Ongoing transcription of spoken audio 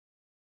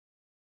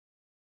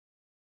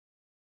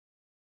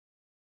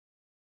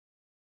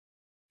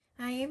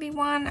Hi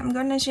everyone, I'm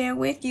gonna share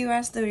with you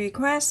as the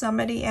request.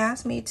 Somebody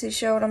asked me to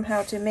show them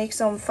how to make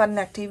some fun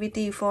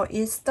activity for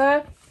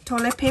Easter.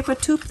 Toilet paper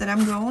tube that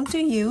I'm going to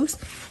use,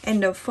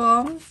 and the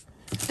foam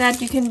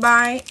that you can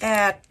buy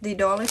at the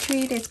Dollar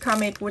Tree. It's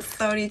coming with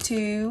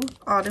 32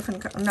 all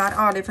different, not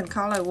all different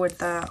color,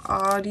 with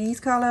all these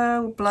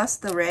color plus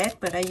the red,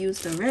 but I use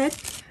the red.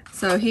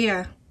 So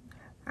here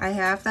I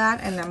have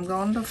that, and I'm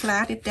going to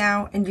flat it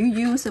down, and you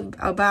use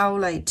about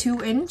like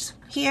 2 inches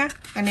here,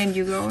 and then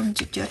you go and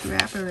just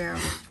wrap around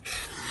it.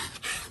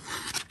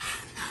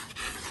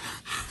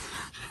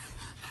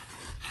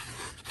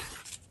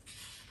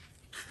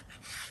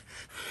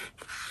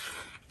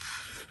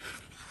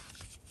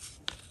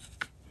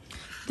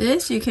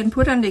 This you can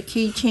put on the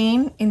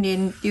keychain, and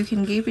then you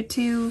can give it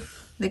to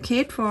the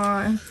kid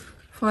for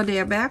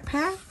their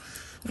backpack.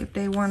 If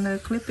they want to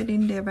clip it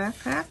in their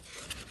backpack,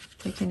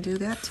 they can do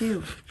that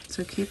too.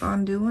 So keep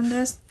on doing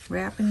this,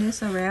 wrapping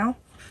this around.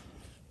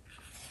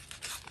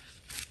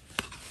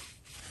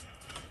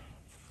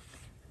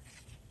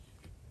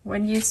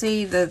 When you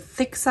see the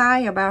thick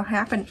side about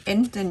half an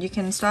inch, then you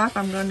can stop.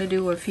 I'm going to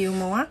do a few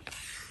more.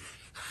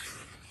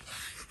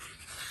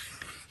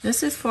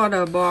 This is for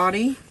the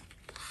body,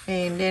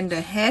 and then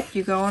the head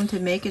you're going to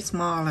make it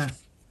smaller.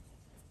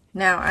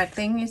 Now I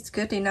think it's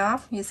good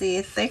enough. You see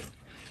it's thick.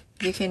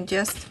 You can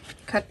just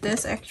cut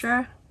this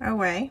extra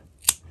away,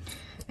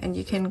 and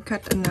you can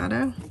cut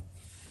another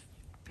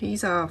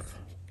piece of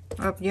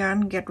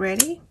yarn. Get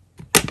ready,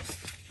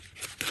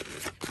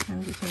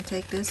 and you can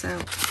take this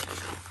out.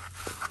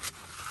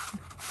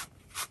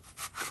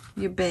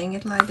 You bang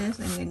it like this,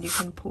 and then you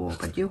can pull,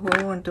 but you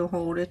hold to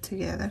hold it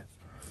together,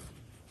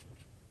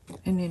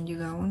 and then you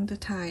go on to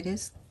tie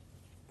this.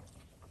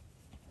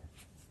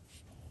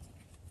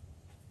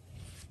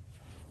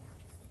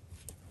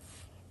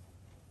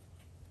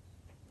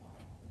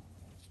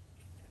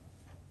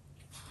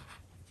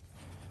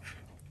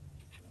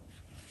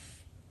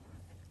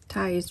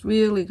 Tie is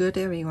really good,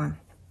 everyone.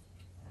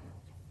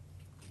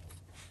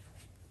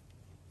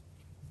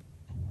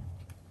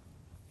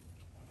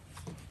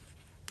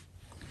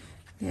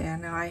 Yeah,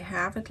 now I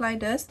have it like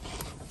this.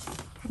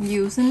 I'm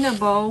using the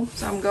bowl,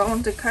 so I'm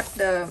going to cut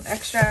the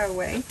extra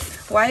away.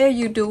 While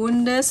you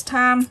doing this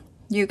time,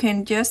 you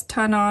can just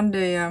turn on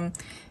the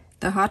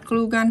hot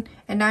glue gun,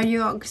 and now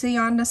you see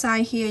on the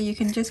side here, you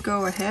can just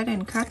go ahead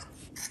and cut.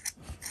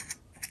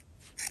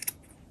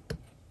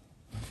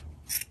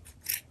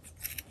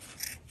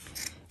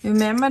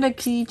 Remember the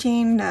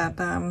keychain that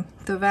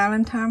the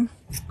Valentine?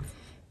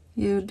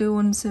 You're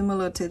doing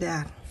similar to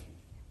that.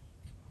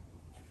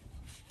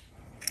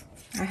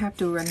 I have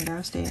to run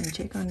downstairs and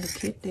check on the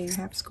kid. They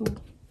have school.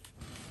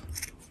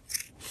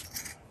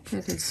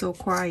 Because it's so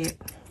quiet.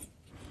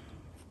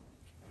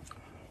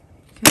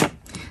 Okay,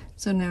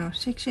 so now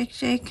shake, shake,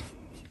 shake.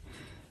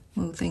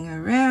 Move thing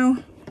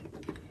around.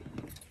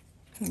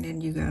 And then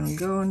you're gonna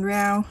go and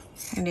round.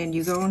 And then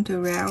you're going to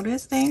round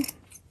this thing.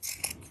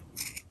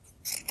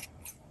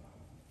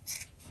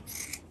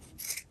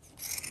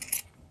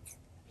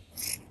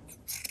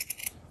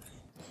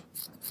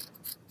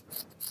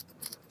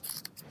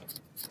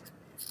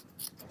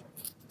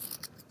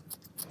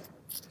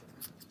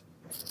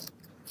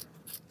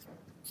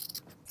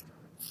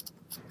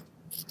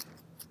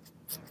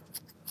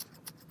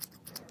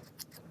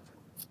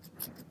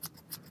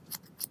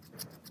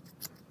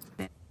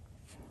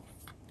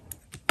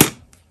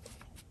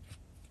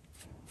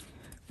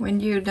 When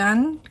you're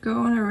done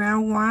going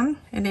around one,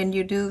 and then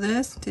you do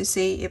this to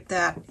see if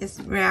that is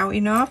round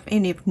enough,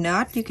 and if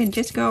not, you can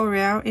just go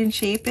around and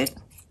shape it.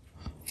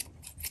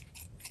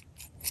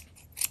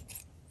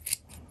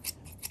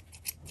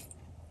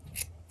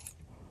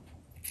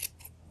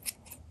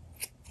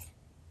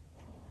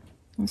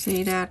 You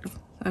see that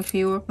a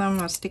few of them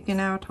are sticking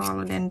out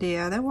taller than the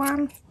other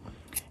one.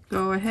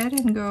 Go ahead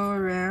and go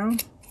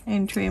around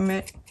and trim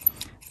it.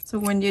 So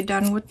when you're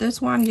done with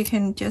this one, you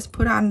can just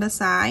put on the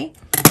side.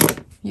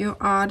 You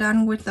are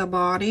done with the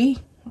body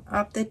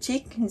of the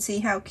chick, and see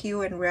how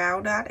cute and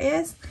round that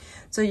is.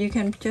 So you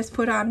can just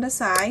put on the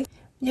side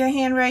your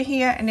hand right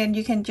here, and then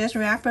you can just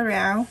wrap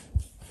around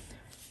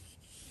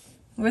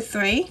with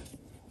 3.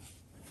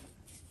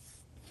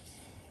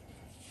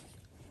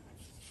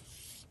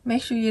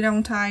 Make sure you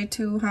don't tie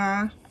too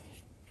hard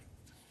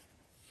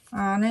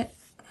on it.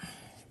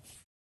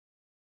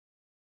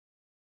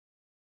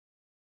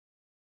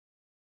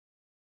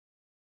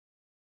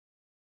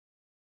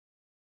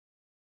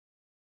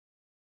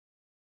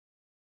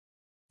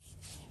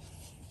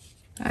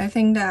 I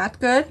think that's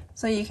good.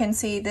 So you can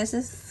see this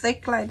is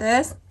thick like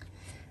this,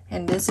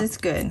 and this is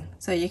good.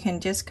 So you can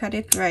just cut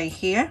it right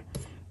here.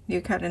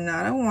 You cut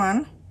another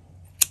one,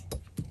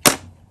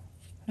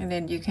 and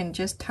then you can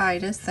just tie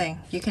this thing.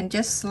 You can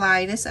just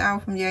slide this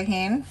out from your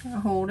hand,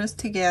 hold this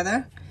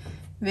together.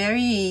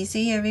 Very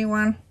easy,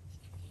 everyone.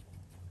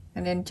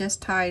 And then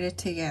just tie it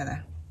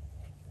together.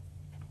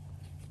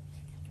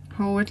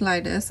 Hold it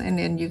like this, and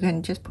then you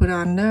can just put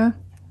on the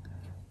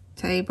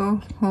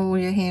table, hold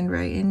your hand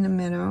right in the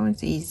middle.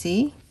 It's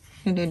easy,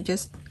 and then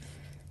just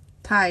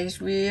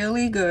ties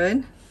really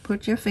good.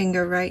 put your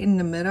finger right in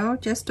the middle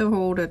just to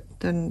hold it,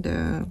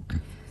 the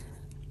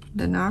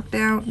knocked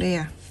out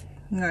there.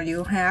 Now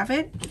you have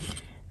it.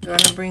 We're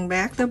gonna bring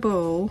back the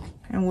bowl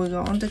and we're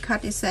going to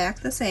cut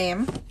exact the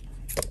same.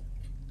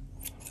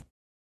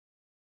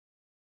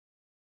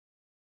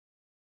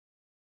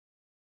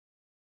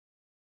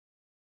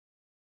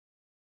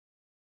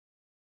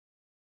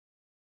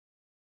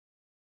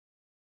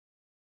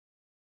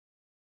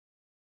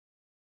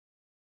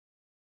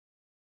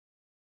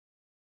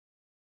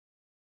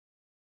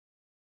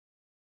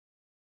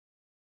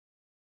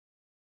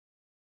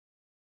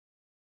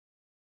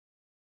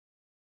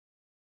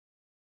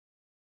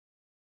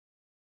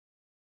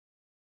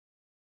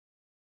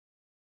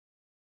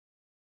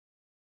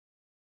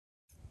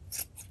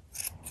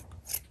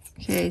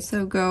 Okay,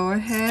 so go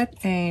ahead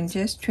and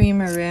just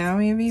trim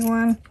around,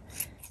 everyone.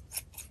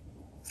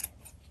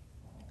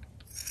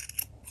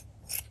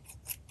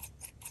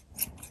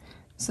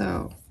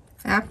 So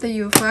after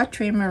you first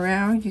trim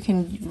around, you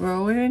can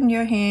roll it in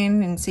your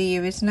hand and see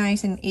if it's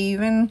nice and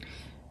even,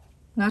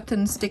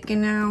 nothing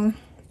sticking out.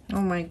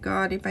 Oh my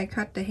god, if I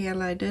cut the hair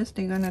like this,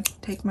 they're gonna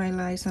take my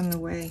license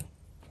away.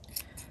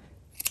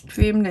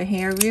 Trim the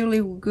hair really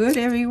good,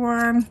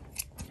 everyone.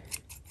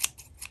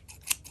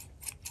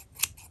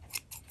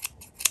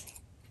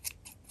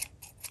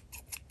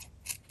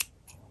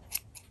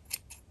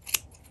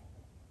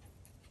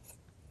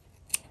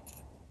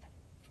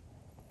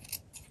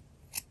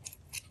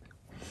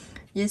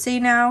 You see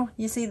now?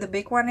 You see the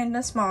big one and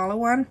the smaller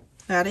one?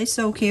 That is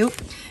so cute.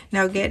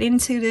 Now get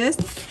into this.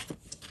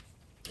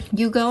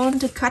 You're going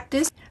to cut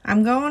this.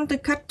 I'm going to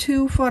cut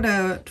 2 for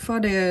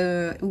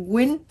the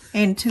wing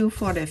and 2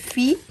 for the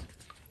feet.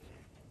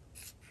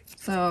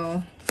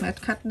 So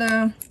let's cut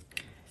the.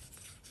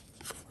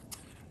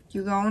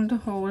 You're going to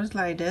hold it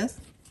like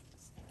this.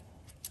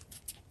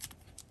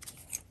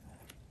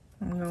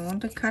 I'm going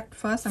to cut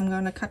first. I'm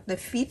going to cut the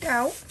feet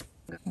out.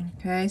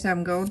 Okay, so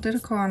I'm going to the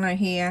corner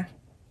here.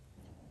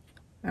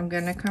 I'm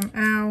gonna come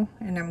out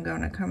and I'm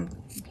gonna come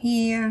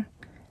here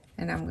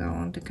and I'm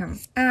going to come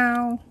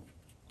out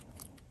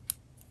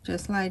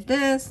just like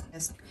this.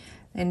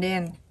 And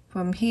then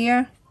from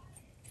here,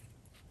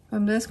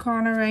 from this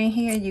corner right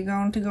here, you're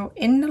going to go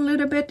in a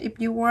little bit if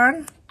you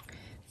want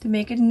to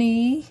make it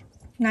neat,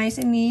 nice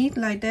and neat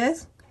like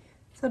this.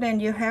 So then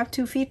you have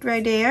 2 feet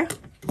right there,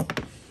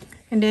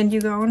 and then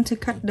you're going to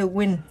cut the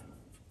wing.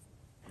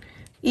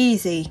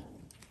 Easy.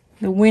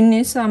 The wing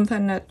is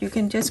something that you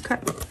can just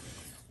cut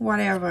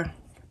whatever.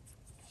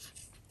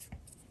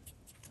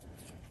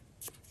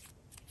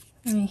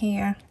 And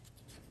here,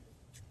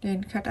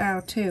 then cut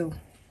out 2.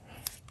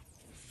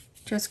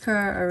 Just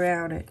curve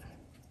around it.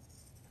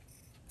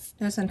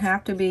 Doesn't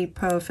have to be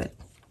perfect.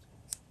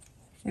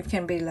 It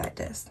can be like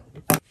this.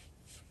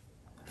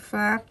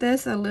 Flap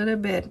this a little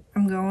bit.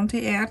 I'm going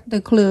to add the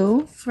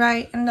glue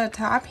right in the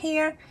top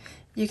here.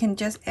 You can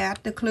just add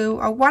the glue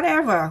or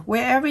whatever,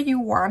 wherever you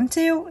want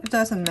to. It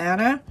doesn't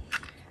matter.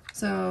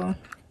 So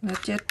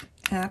let's just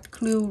add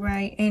glue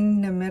right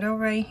in the middle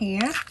right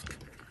here,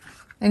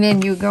 and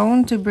then you're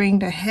going to bring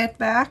the head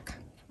back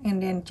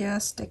and then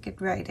just stick it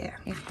right there.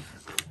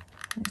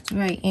 It's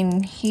right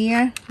in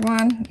here,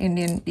 one, and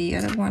then the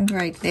other one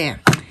right there.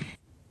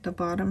 The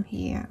bottom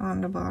here, on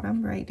the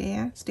bottom right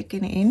there,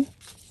 sticking it in.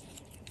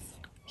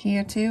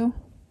 Here too,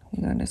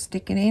 you're going to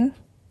stick it in.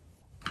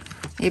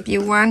 If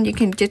you want, you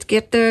can just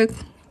get the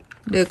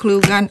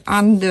glue gun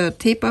on the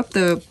tip of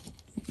the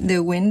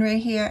wind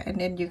right here, and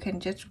then you can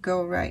just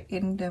go right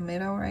in the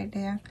middle right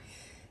there.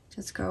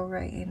 Just go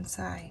right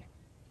inside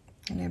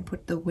and then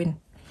put the wind.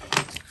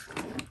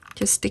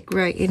 Just stick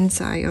right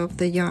inside of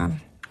the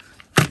yarn.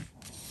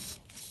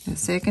 The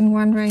second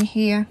one right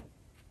here,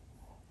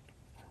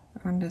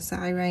 on the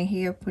side right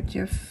here, put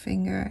your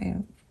finger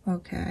in.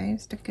 Okay,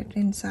 stick it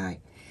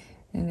inside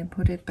and then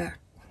put it back.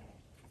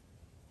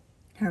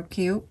 How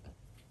cute.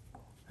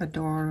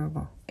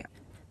 Adorable.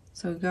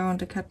 So we're going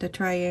to cut the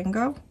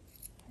triangle.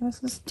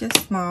 This is just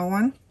a small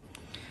one.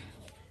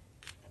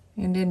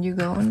 And then you're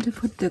going to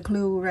put the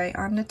glue right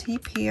on the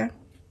tip here.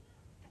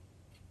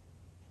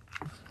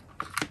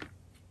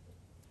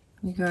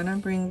 You're gonna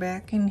bring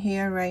back in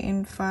here, right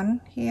in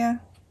front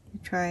here.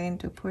 You're trying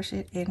to push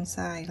it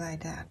inside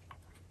like that.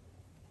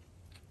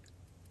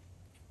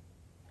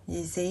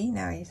 You see,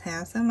 now it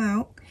has them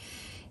out.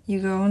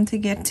 You're going to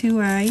get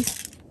 2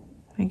 eyes.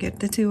 I get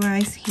the 2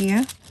 eyes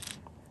here.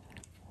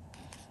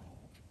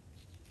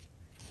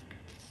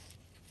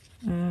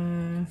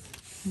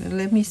 But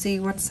let me see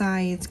what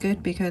side is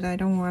good, because I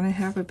don't want to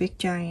have a big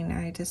giant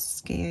eye. That's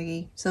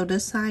scary. So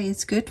this side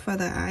is good for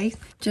the eyes.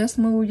 Just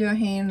move your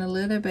hand a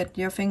little bit,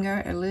 your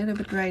finger a little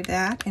bit right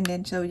there, and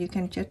then so you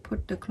can just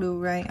put the glue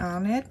right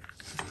on it.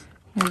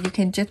 And you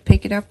can just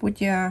pick it up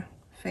with your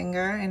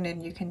finger, and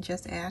then you can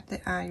just add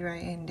the eye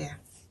right in there.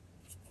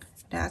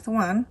 That's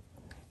one.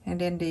 And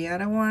then the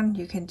other one,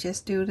 you can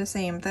just do the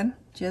same thing.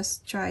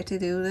 Just try to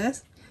do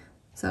this.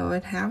 So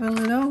it have a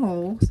little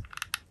holes.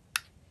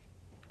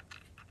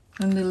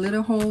 And the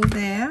little hole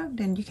there,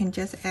 then you can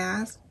just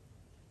add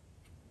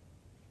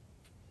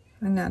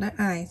another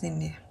eyes in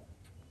there.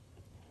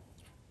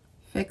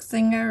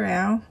 fixing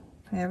around.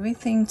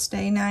 Everything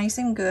stay nice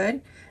and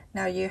good.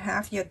 Now you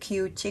have your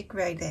cute chick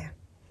right there.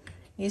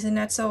 Isn't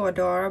that so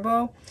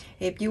adorable?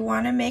 If you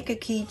want to make a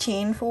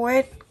keychain for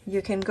it,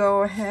 you can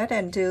go ahead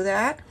and do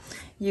that.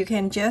 You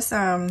can just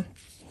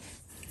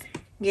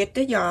get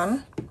the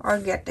yarn or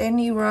get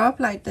any rope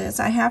like this.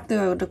 I have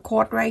the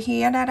cord right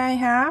here that I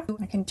have.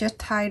 I can just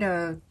tie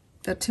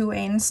the two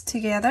ends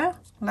together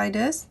like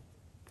this.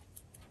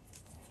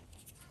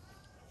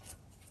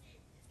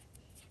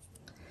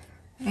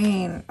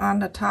 And on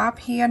the top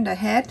here, the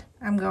head,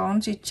 I'm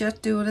going to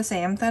just do the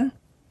same thing.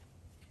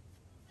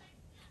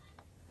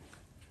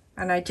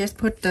 And I just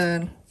put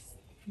the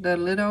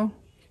little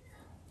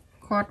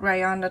cord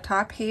right on the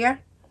top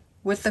here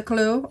with the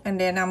glue, and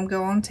then I'm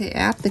going to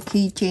add the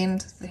keychain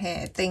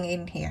thing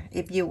in here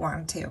if you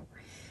want to.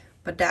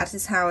 But that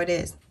is how it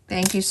is.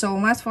 Thank you so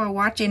much for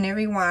watching,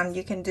 everyone.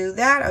 You can do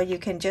that, or you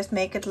can just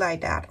make it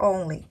like that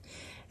only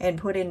and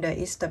put in the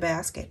Easter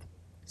basket.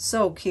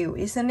 So cute,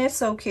 isn't it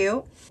so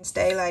cute?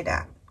 Stay like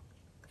that.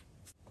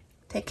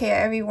 Take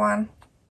care, everyone.